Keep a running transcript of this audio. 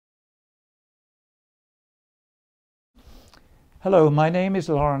Hello, my name is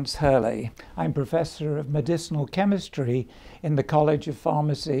Laurence Hurley. I'm Professor of Medicinal Chemistry in the College of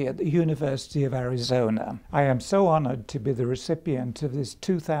Pharmacy at the University of Arizona. I am so honored to be the recipient of this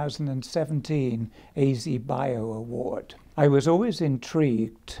 2017 AZ Bio Award. I was always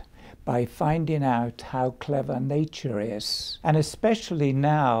intrigued by finding out how clever nature is, and especially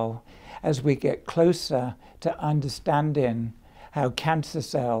now as we get closer to understanding how cancer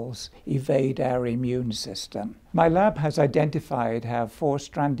cells evade our immune system. My lab has identified how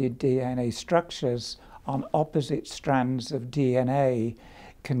four-stranded DNA structures on opposite strands of DNA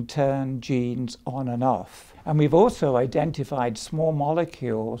can turn genes on and off. And we've also identified small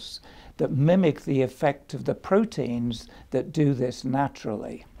molecules that mimic the effect of the proteins that do this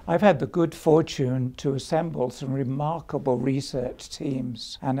naturally. I've had the good fortune to assemble some remarkable research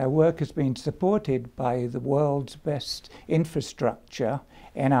teams, and our work has been supported by the world's best infrastructure,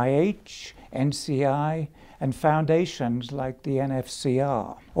 NIH, NCI, and foundations like the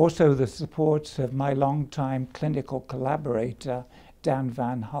NFCR. Also the support of my longtime clinical collaborator, Dan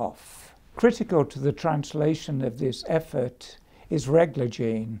Van Hoff. Critical to the translation of this effort is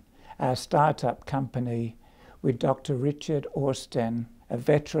Reglogene, our startup company with Dr. Richard Austin, a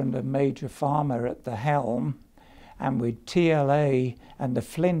veteran of major pharma at the helm, and with TLA and the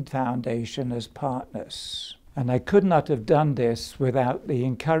Flint Foundation as partners. And I could not have done this without the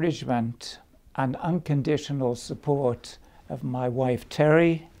encouragement and unconditional support of my wife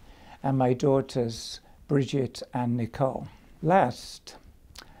Terry and my daughters Bridget and Nicole. Last,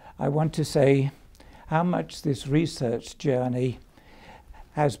 I want to say how much this research journey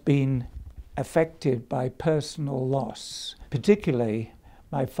has been affected by personal loss, particularly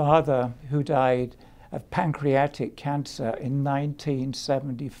my father, who died of pancreatic cancer in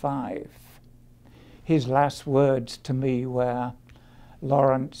 1975. His last words to me were,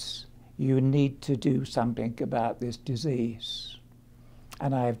 "Laurence, you need to do something about this disease."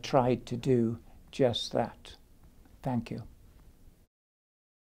 And I have tried to do just that. Thank you.